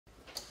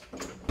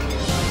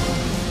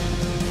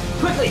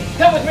Quickly,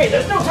 come with me.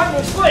 There's no time to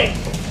explain.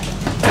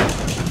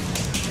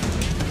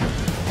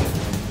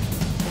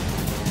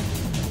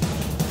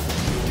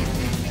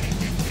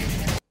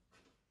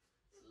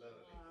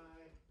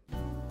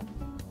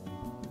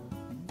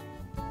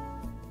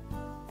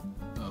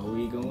 Are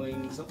we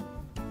going somewhere?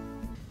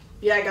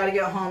 Yeah, I gotta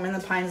go home and the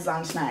Pines is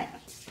on tonight.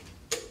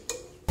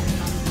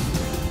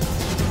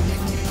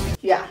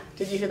 Yeah,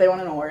 did you hear they won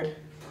an award?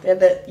 They had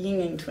the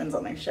Ying Yang twins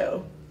on their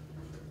show.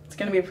 It's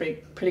gonna be a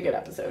pretty good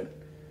episode.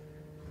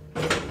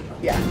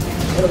 Yeah,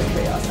 it'll be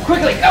pretty awesome.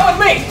 Quickly, come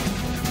with me!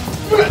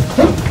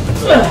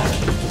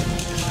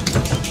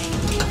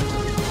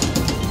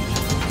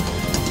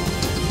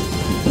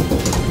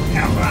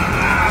 Come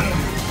on!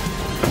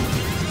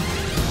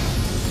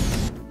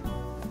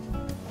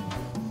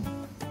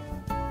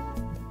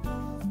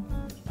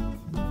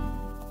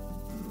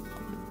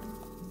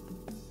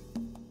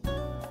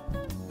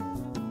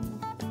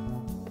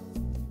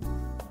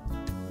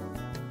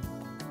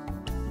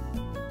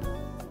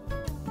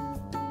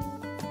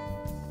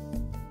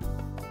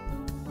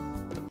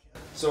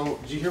 So,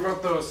 did you hear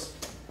about those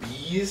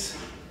bees?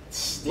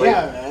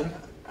 Yeah, man.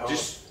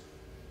 Just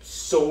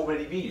so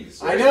many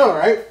bees. Right? I know,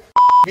 right?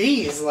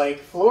 Bees.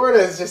 Like, Florida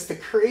is just the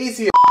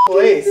craziest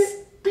place.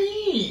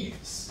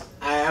 Bees!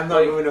 I'm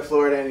not moving to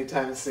Florida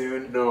anytime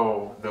soon.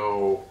 No.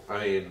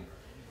 I mean,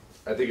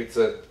 I think it's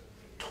a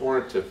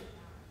torrent of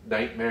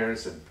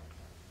nightmares and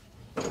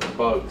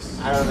bugs.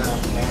 I don't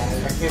know,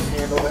 man. I can't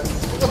handle it.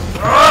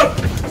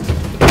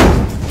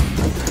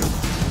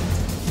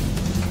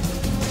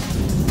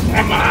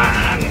 Come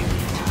on!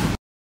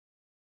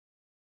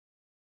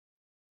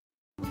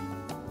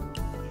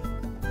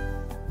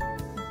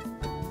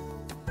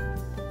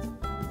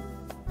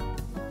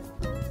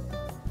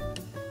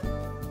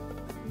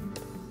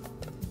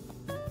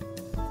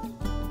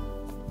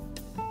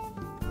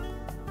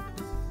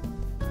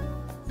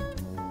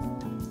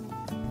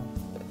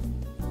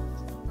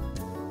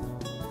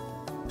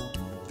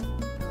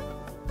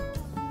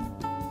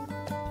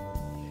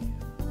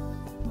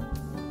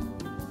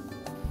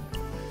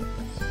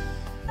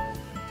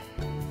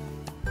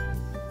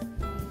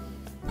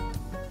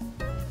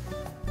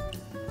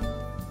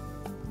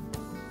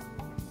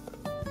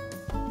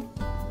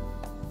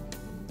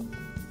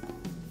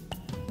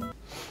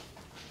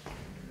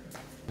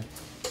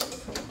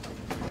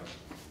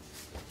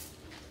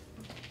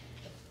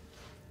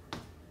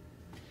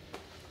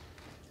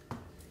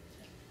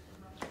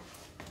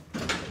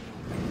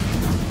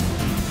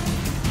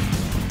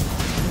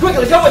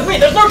 Quickly, come with me!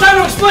 There's no time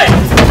to explain!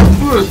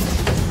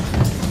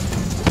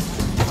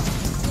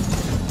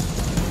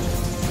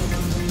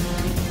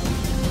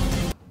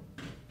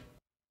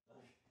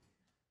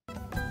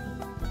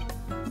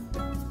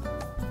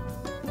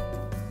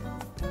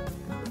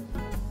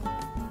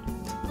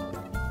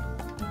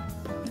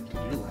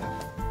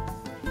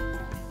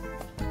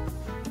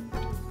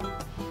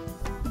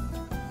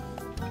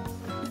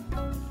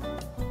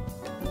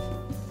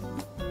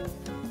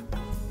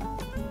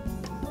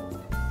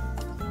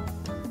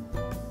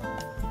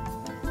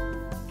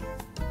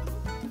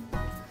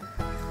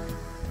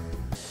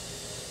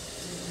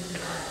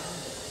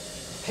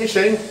 Hey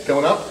Shane,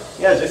 going up?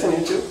 Yeah, Jason,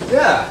 you too?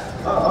 Yeah.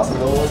 Oh, awesome.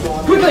 Well, what's going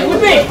on? Quickly,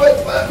 with me!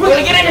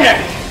 Quickly, get in here!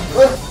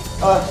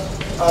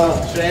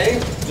 Shane?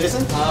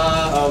 Jason?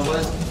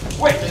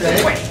 What is...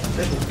 Wait!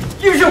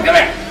 You two, come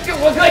here!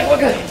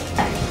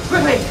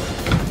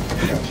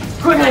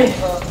 Quickly!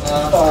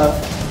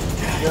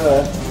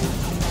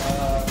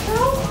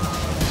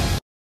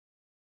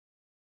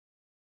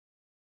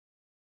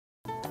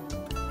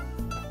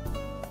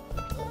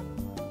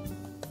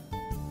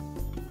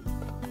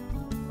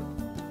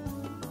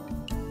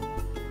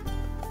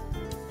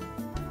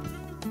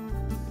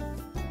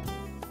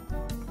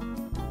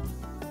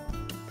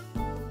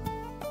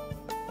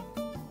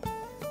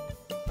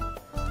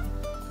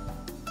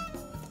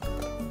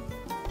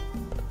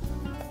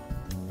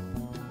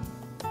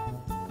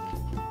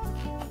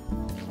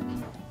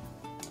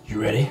 You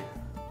ready?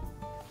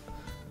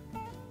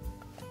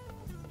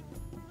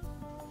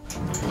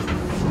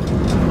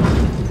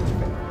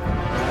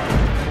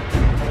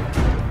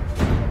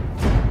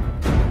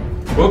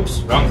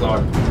 Whoops, wrong floor.